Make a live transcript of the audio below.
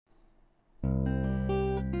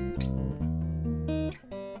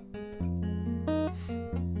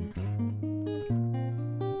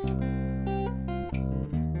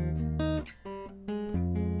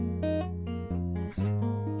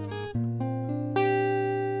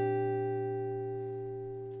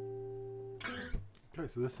Okay,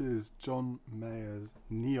 so this is John Mayer's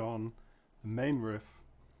Neon, the main riff,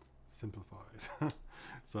 simplified.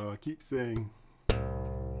 So I keep seeing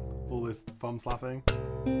all this thumb slapping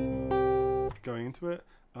going into it.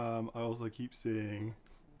 I also keep seeing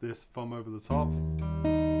this thumb over the top,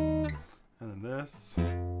 and then this,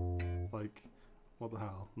 like, what the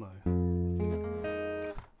hell, no.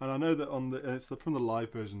 And I know that it's from the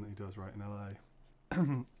live version that he does right in LA.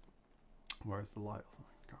 Where's the light or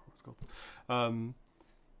something? I can't remember what it's called.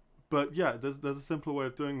 But yeah, there's a simpler way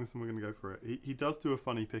of doing this, and we're going to go for it. He does do a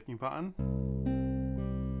funny picking pattern,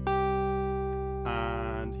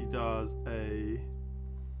 and he does a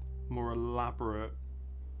more elaborate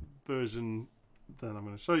version than I'm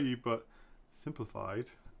going to show you, but simplified.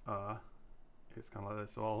 It's kind of like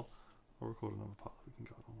this. So I'll record another part. We can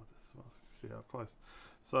go on with this as well, so we can see how close.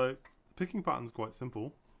 So the picking pattern is quite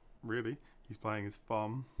simple, really. He's playing his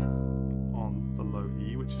thumb on the low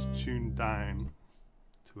E, which is tuned down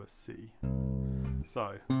to a C.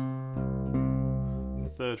 So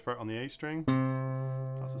the third fret on the A string,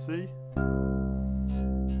 that's a C.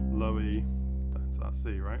 Low E down to that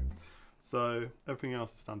C, right? So everything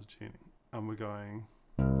else is standard tuning, and we're going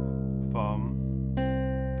thumb,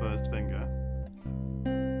 first finger,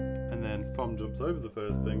 and then thumb jumps over the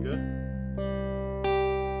first finger,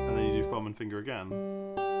 and then you do thumb and finger again.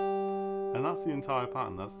 And that's the entire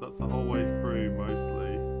pattern. That's the whole way through,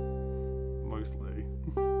 mostly.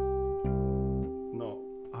 Not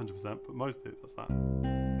 100%, but mostly that's that.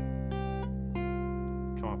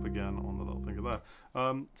 Come up again on the little finger there.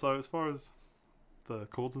 So as far as the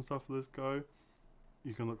chords and stuff for this go,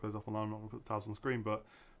 you can look those up online. I'm not going to put the tabs on the screen, but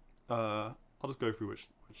I'll just go through which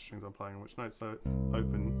strings I'm playing and which notes. So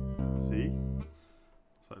open C,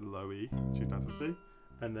 so low E, tuned down to a C,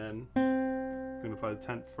 and then I'm going to play the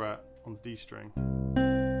 10th fret on the D string.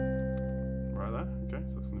 Right there, okay,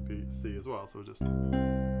 so it's going to be C as well, so we'll just do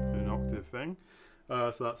an octave thing.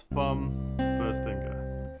 So that's thumb, first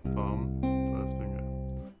finger, thumb, first finger,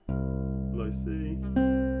 low C,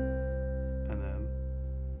 and then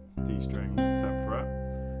D string, 10th fret.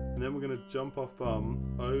 And then we're going to jump off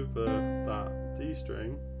thumb over that D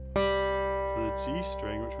string to the G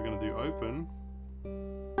string, which we're going to do open.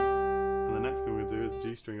 And the next thing we're going to do is the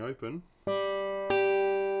G string open.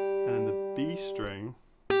 And then the B string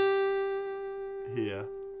here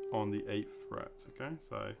on the 8th fret, okay?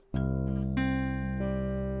 So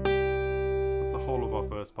that's the whole of our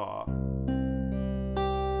first part.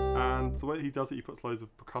 And the way he does it, he puts loads of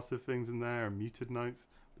percussive things in there and muted notes,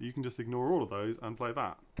 but you can just ignore all of those and play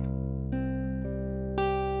that. And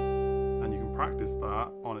you can practice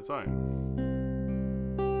that on its own.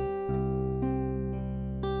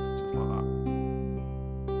 Just like that.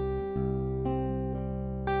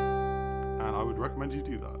 And I would recommend you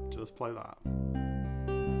do that. Just play that.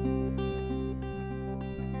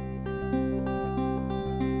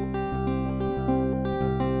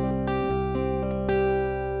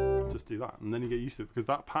 Do that, and then you get used to it, because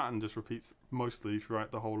that pattern just repeats mostly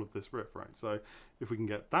throughout the whole of this riff, right? So if we can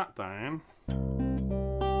get that down,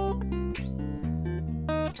 when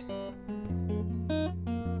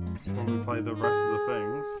we play the rest of the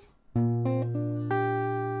things,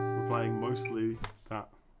 we're playing mostly that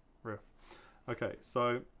riff. Okay,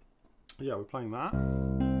 so yeah, we're playing that,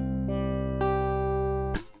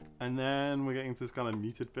 and then we're getting to this kind of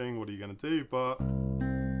muted thing. What are you going to do? But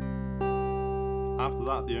after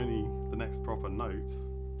that, the next proper note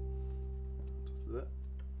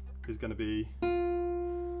is going to be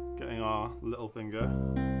getting our little finger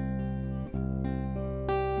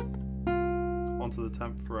onto the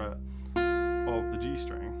 10th fret of the G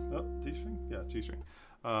string. Oh, D string? Yeah, G string.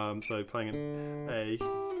 So playing an A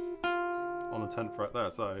on the 10th fret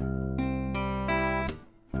there. So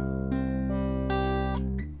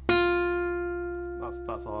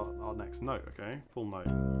that's our next note, okay? Full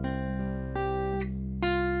note.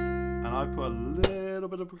 And I put a little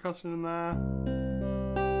bit of percussion in there.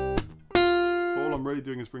 But all I'm really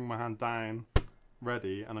doing is bring my hand down,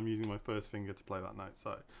 ready, and I'm using my first finger to play that note.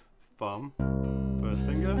 So thumb, first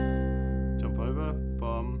finger, jump over,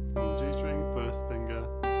 thumb on the G string, first finger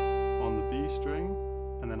on the B string,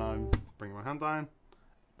 and then I'm bringing my hand down,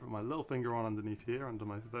 put my little finger on underneath here, under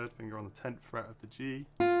my third finger on the 10th fret of the G,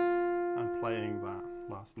 and playing that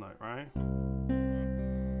last note, right?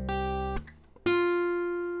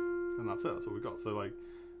 And that's it, that's all we got. So like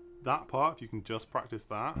that part, if you can just practice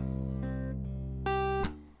that,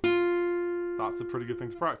 that's a pretty good thing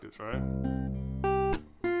to practice, right?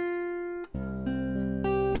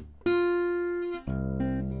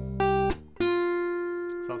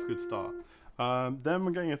 So that's a good start. Then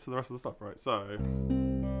we're getting into the rest of the stuff, right? So,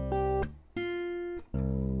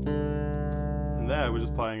 and there we're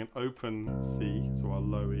just playing an open C, so our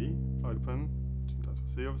low E, open, that's for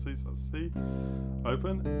C obviously, so that's C,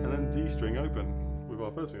 open, and then D string open with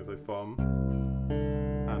our first finger, so thumb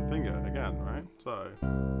and finger again, right? So,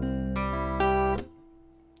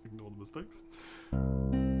 ignore the mistakes.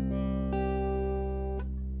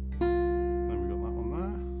 Then we got that one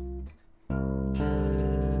there.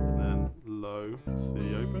 And then low C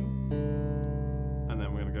open. And then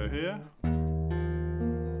we're going to go here.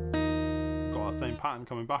 Got our same pattern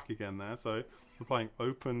coming back again there, so we're playing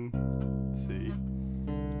open C,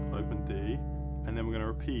 open D, and then we're going to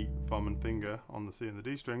repeat thumb and finger on the C and the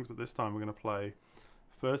D strings, but this time we're going to play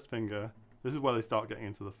first finger. This is where they start getting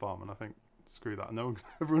into the thumb, and I think screw that. No one,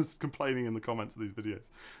 everyone's complaining in the comments of these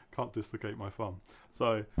videos. Can't dislocate my thumb.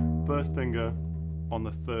 So first finger on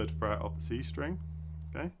the 3rd fret of the C string,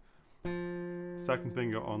 okay? Second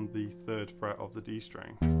finger on the 3rd fret of the D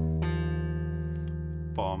string.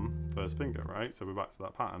 Thumb, first finger, right? So we're back to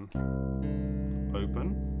that pattern.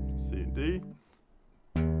 Open, C and D.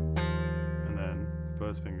 And then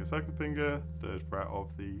first finger, second finger, 3rd fret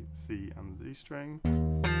of the C and the D string.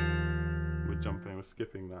 We're jumping, we're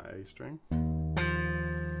skipping that A string.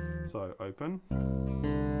 So open.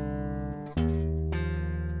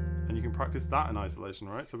 And you can practice that in isolation,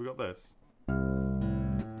 right? So we got this.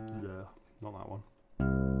 Yeah, not that one.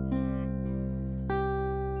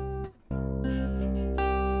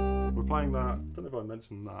 We're playing that, I don't know if I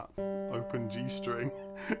mentioned that, open G string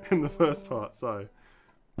in the first part. So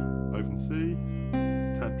open C,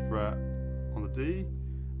 10th fret on the D,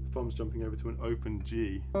 the thumb's jumping over to an open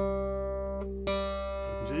G.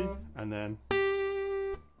 Open G, and then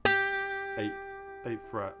 8th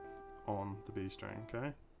fret on the B string,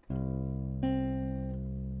 okay?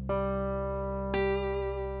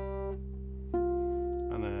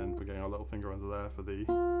 And then we're getting our little finger under there for the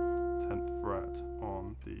 10th fret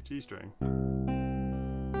on the G string.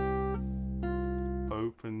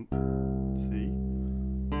 Open C,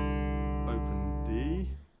 open D,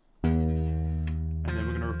 and then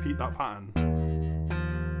we're going to repeat that pattern.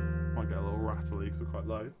 Might get a little rattly because we're quite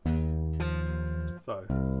low. So.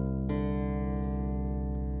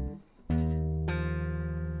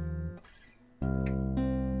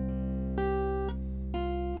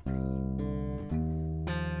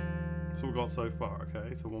 So we've got so far,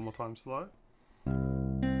 okay? So one more time slow. So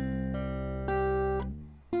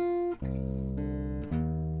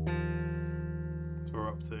we're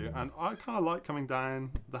up to, and I kind of like coming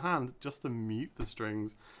down the hand just to mute the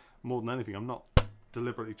strings more than anything. I'm not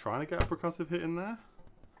deliberately trying to get a percussive hit in there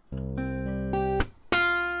when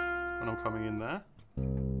I'm coming in there.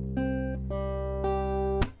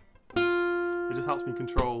 It just helps me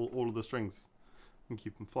control all of the strings and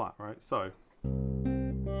keep them flat, right? So.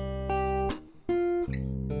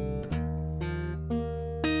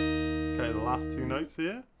 The last two notes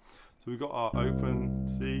here. So we've got our open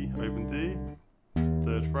C, open D,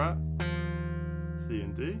 3rd fret, C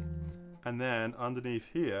and D, and then underneath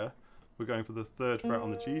here we're going for the 3rd fret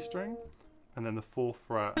on the G string, and then the 4th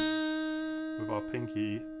fret with our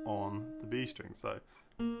pinky on the B string. So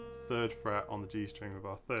 3rd fret on the G string with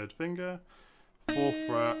our 3rd finger, 4th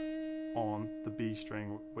fret on the B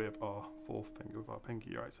string with our 4th finger with our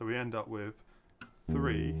pinky, right? So we end up with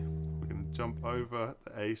 3. We're going to jump over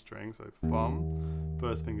the A string, so thumb,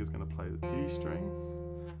 first finger is going to play the D string,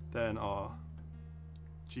 then our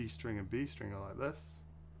G string and B string are like this,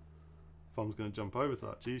 thumb's going to jump over to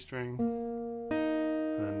that G string,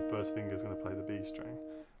 and then first finger is going to play the B string,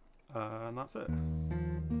 and that's it.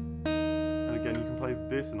 And again, you can play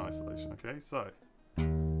this in isolation, okay? So,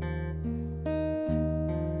 and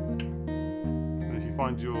if you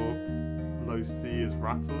find your low C is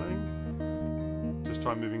rattling, just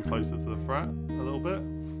try moving closer to the fret a little bit, it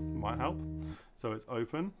might help. So it's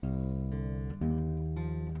open.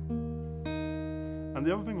 And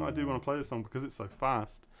the other thing that I do when I play this song, because it's so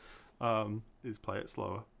fast, is play it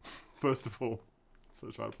slower, first of all. So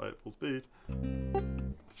try to play it full speed.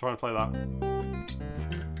 Just try to play that.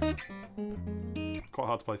 It's quite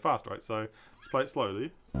hard to play fast, right? So just play it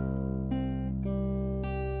slowly.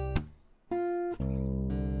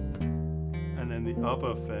 And then the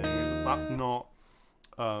other thing is that's not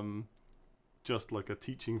just like a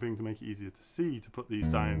teaching thing to make it easier to see, to put these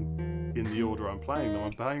down in the order I'm playing them.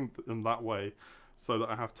 I'm playing them that way so that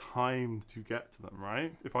I have time to get to them,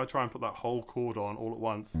 right? If I try and put that whole chord on all at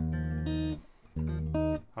once,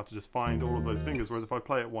 I have to just find all of those fingers, whereas if I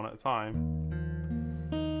play it one at a time,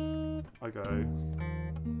 I go,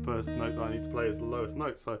 first note that I need to play is the lowest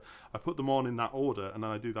note, so I put them on in that order, and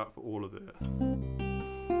then I do that for all of it.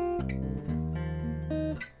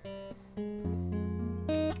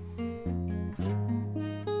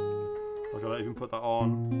 even put that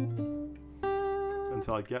on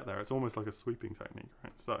until I get there. It's almost like a sweeping technique,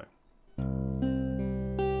 right? So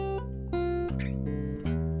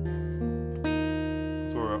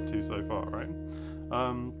that's what we're up to so far, right?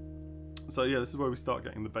 So yeah, this is where we start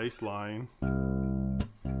getting the bass line.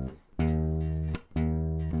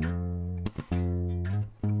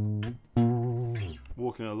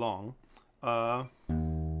 Walking along.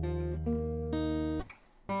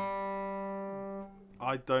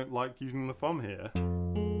 I don't like using the thumb here.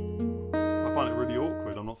 I find it really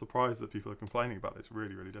awkward. I'm not surprised that people are complaining about it. It's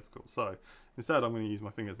really, really difficult. So instead, I'm going to use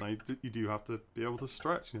my fingers. Now you do have to be able to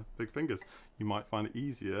stretch, you know, big fingers. You might find it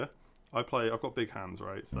easier. I've got big hands,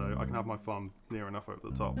 right? So I can have my thumb near enough over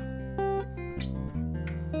the top.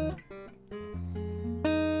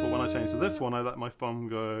 But when I change to this one, I let my thumb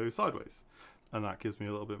go sideways. And that gives me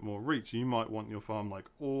a little bit more reach. You might want your thumb like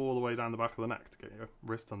all the way down the back of the neck to get your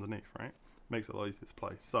wrist underneath, right? Makes it a lot easier to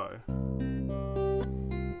play. So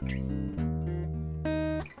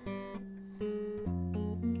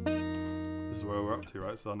this is where we're up to,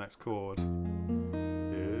 right? So our next chord.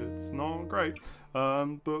 It's not great,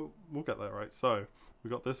 but we'll get there, right? So we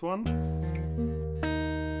got this one.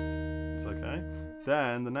 It's okay.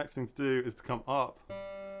 Then the next thing to do is to come up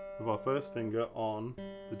with our first finger on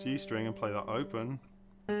the G string and play that open,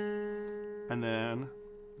 and then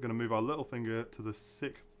we're going to move our little finger to the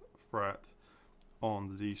 6th fret on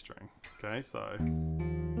the D string. Okay, so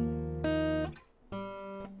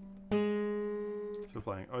we're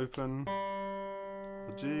playing open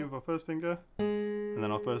the G with our first finger, and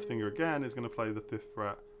then our first finger again is going to play the 5th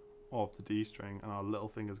fret of the D string, and our little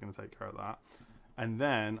finger is going to take care of that, and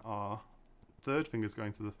then our third finger is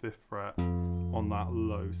going to the 5th fret on that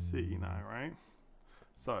low C now, right?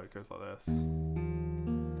 So it goes like this.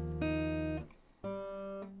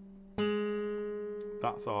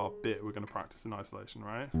 That's our bit we're going to practice in isolation,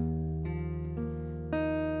 right?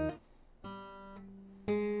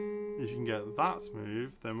 If you can get that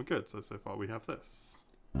smooth, then we're good. So far we have this.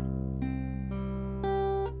 And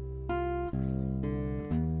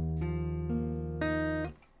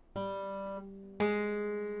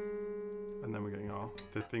then we're getting our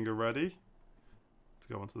 5th finger ready to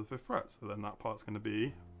go onto the 5th fret. So then that part's going to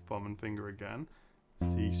be thumb and finger again,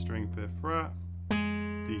 C string 5th fret,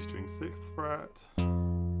 D string 6th fret,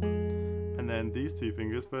 and then these two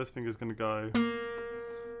fingers, first finger is going to go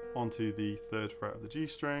onto the 3rd fret of the G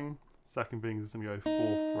string, second finger is going to go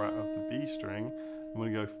 4th fret of the B string, I'm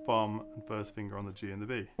going to go thumb and first finger on the G and the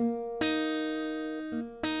B.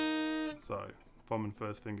 So thumb and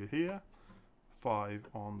first finger here, 5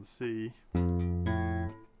 on the C,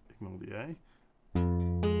 ignore the A,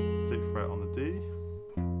 6th fret on the D,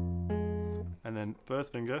 and then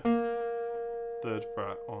first finger, 3rd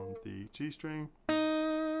fret on the G string,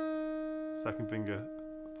 second finger,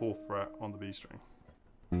 4th fret on the B string.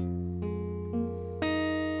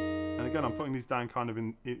 And again, I'm putting these down kind of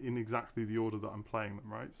in exactly the order that I'm playing them,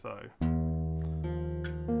 right? So there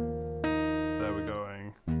we're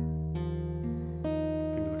going.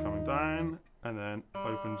 Fingers are coming down, and then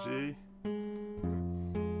open G.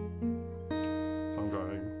 So I'm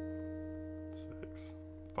going 6,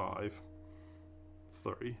 5,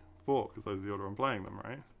 3, 4, because those are the order I'm playing them,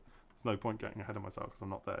 right? There's no point getting ahead of myself because I'm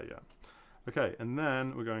not there yet. Okay, and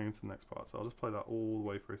then we're going into the next part, so I'll just play that all the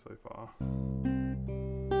way through so far.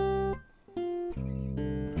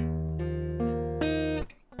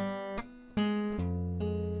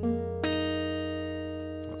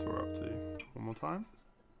 That's what we're up to. One more time.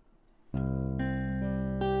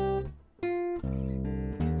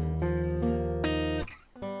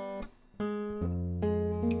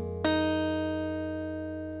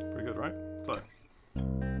 Pretty good, right? So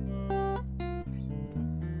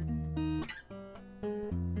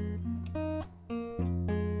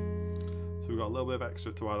we've got a little bit of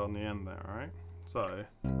extra to add on the end there, right? So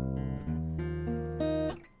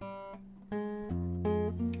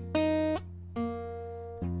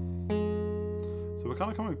we're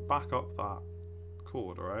kind of coming back up that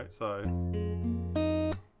chord, alright? So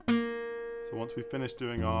once we finish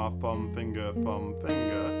doing our thumb, finger, I'm going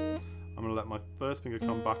to let my first finger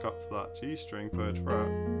come back up to that G string, 3rd fret,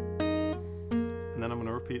 and then I'm going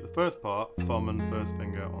to repeat the first part, thumb and first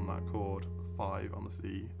finger on that chord, 5 on the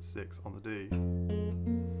C, 6 on the D.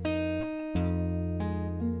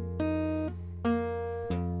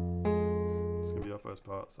 It's going to be our first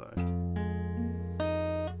part, so.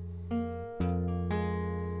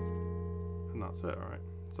 And that's it, alright?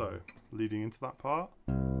 So, leading into that part,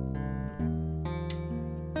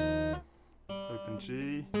 open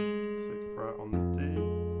G, 6th fret on the D,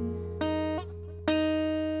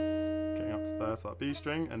 getting up to there, so that B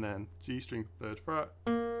string, and then G string 3rd fret,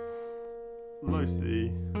 low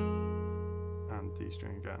C, and D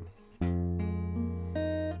string again.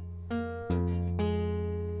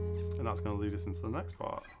 And that's going to lead us into the next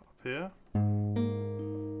part up here.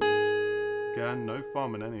 Again, no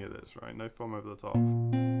thumb in any of this, right? No thumb over the top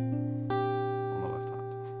on the left hand.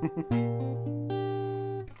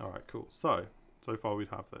 Alright, cool. So far we'd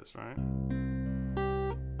have this, right?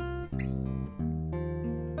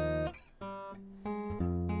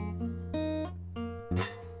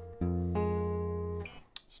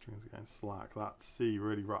 Strings getting slack. That C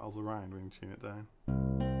really rattles around when you tune it down.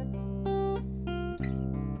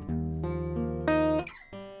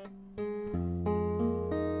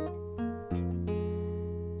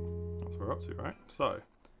 Up to, right? So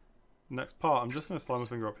next part, I'm just going to slide my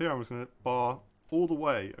finger up here. I'm just going to bar all the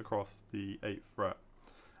way across the 8th fret.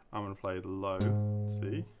 I'm going to play the low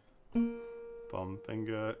C, thumb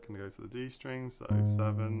finger can go to the D string, so 8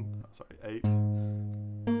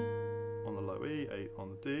 on the low E, 8 on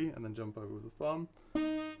the D, and then jump over with the thumb.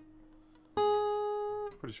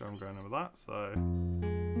 Pretty sure I'm going over that. So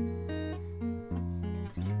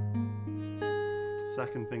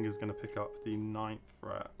second finger is going to pick up the 9th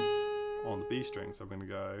fret on the B string, so I'm going to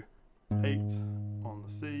go 8 on the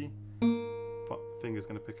C, finger's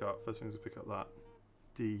going to pick up, first finger's going to pick up that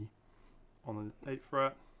D on the 8th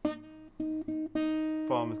fret,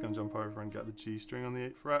 thumb is going to jump over and get the G string on the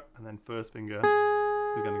 8th fret, and then first finger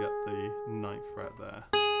is going to get the 9th fret there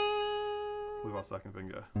with our second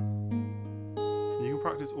finger. And you can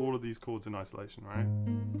practice all of these chords in isolation, right?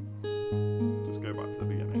 Just go back to the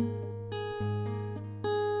beginning.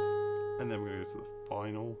 And then we're going to go to the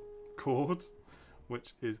final chord,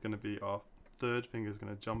 which is going to be our third finger is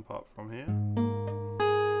going to jump up from here.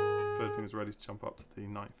 Third finger is ready to jump up to the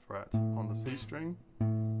 9th fret on the C string.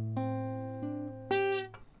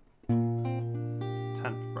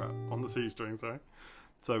 10th fret on the C string, sorry.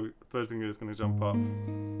 So third finger is going to jump up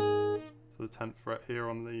to the 10th fret here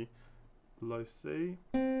on the low C.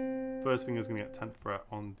 First finger is going to get 10th fret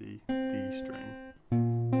on the D string.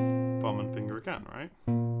 Thumb and finger again, right?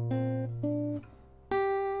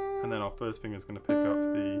 And then our first finger is going to pick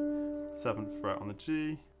up the 7th fret on the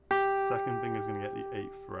G. Second finger is going to get the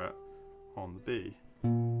 8th fret on the B.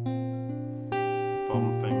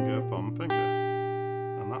 Thumb, finger.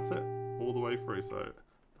 And that's it, all the way through. So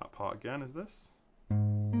that part again is this.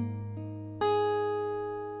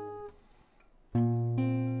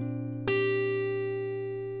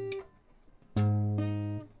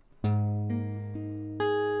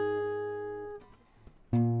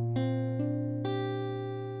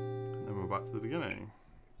 Back to the beginning.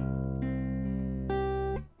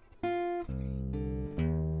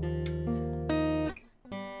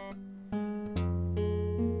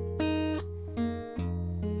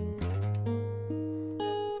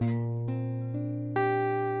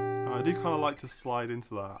 And I do kind of like to slide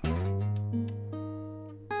into that.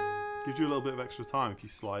 Gives you a little bit of extra time if you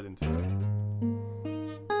slide into it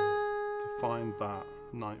to find that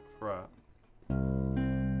 9th fret.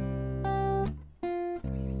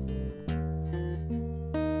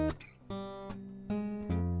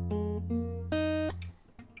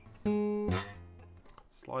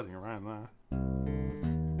 Sliding around there.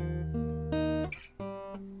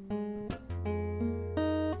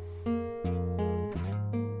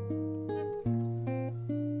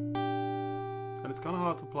 And it's kind of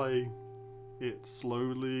hard to play it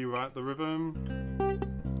slowly right the rhythm.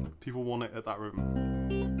 People want it at that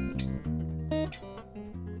rhythm.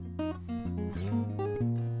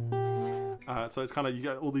 So it's kind of, you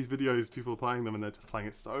get all these videos, people are playing them and they're just playing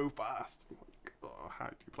it so fast. Like, oh, how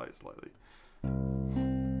do you play it slowly?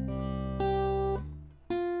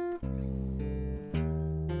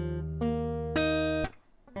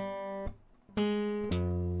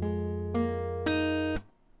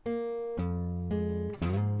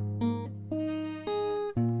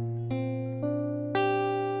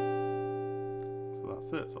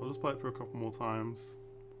 It. So I'll just play it for a couple more times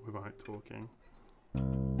without talking.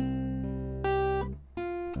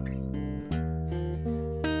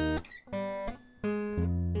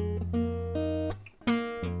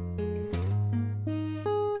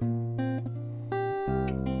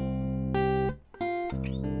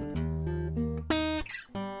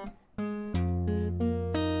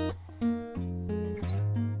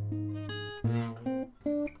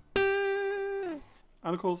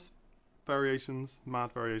 And of course,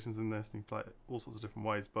 mad variations in this, and you can play it all sorts of different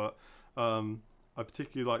ways, but I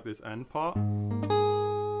particularly like this end part,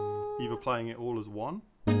 either playing it all as one,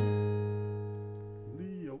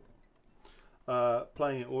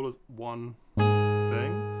 playing it all as one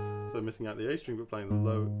thing, so missing out the A string but playing the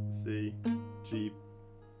low C, G,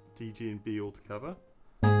 D, G and B all together,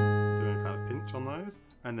 doing a kind of slight pinch on those,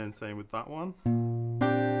 and then same with that one.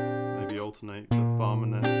 Maybe alternate the thumb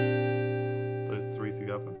and then those three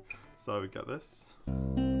together. So we get this.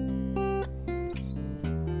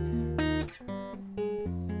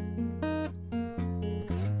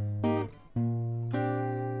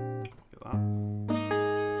 Get that.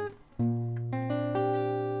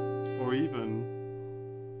 Or even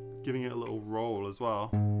giving it a little roll as well.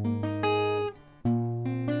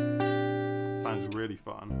 Sounds really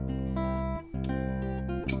fun.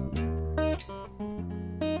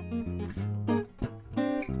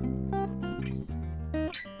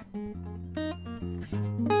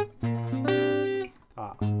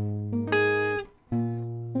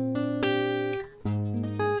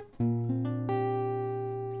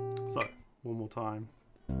 So, one more time.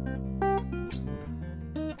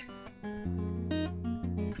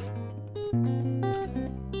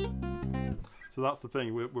 So that's the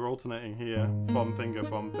thing, we're alternating here, thumb,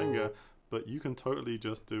 finger, but you can totally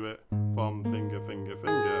just do it thumb, finger, finger,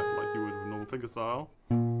 finger, like you would with normal finger style.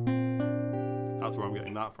 That's where I'm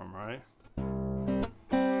getting that from, right?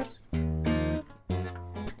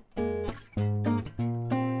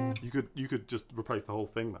 You could just replace the whole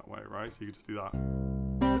thing that way, right? So you could just do that.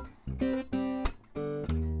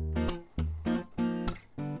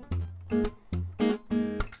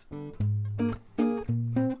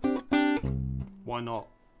 Why not?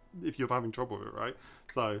 If you're having trouble with it, right?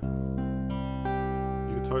 So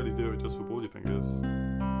you could totally do it just with all your fingers.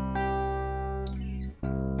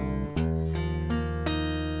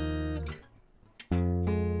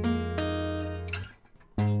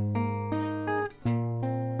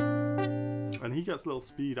 And he gets a little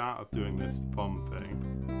speed out of doing this thumb thing,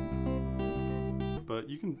 but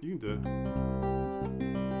you can do it. You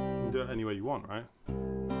can do it any way you want, right?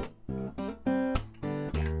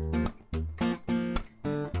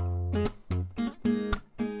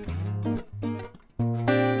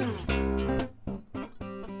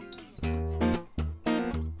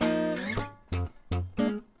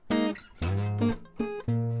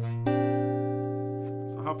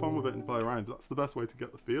 So have fun with it and play around. That's the best way to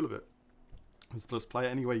get the feel of it. Is just play it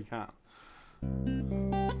any way you can.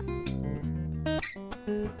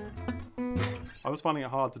 I was finding it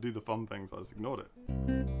hard to do the fun thing, so I just ignored it.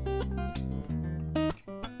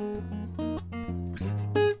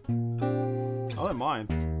 I don't mind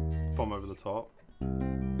thumb over the top,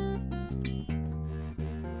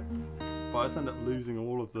 but I just end up losing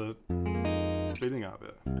all of the feeling out of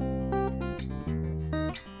it.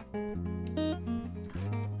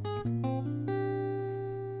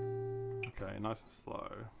 Okay, nice and slow.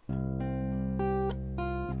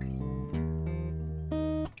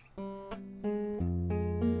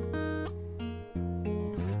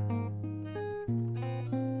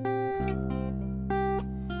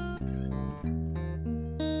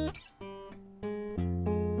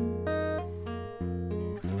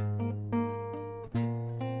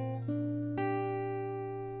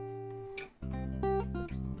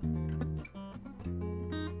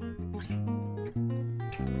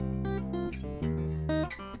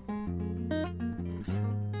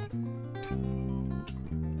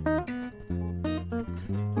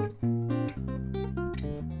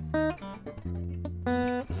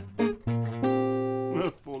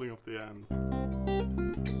 Falling off the end.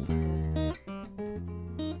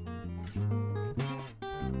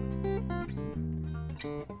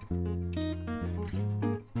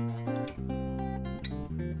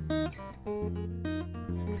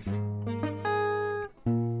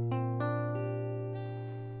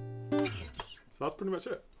 So that's pretty much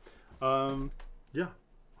it. Yeah,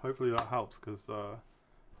 hopefully that helps, because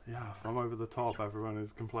yeah, from over the top everyone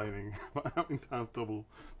is complaining about having to have double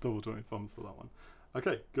jointed thumbs for that one.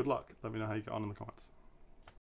 Okay, good luck. Let me know how you get on in the comments.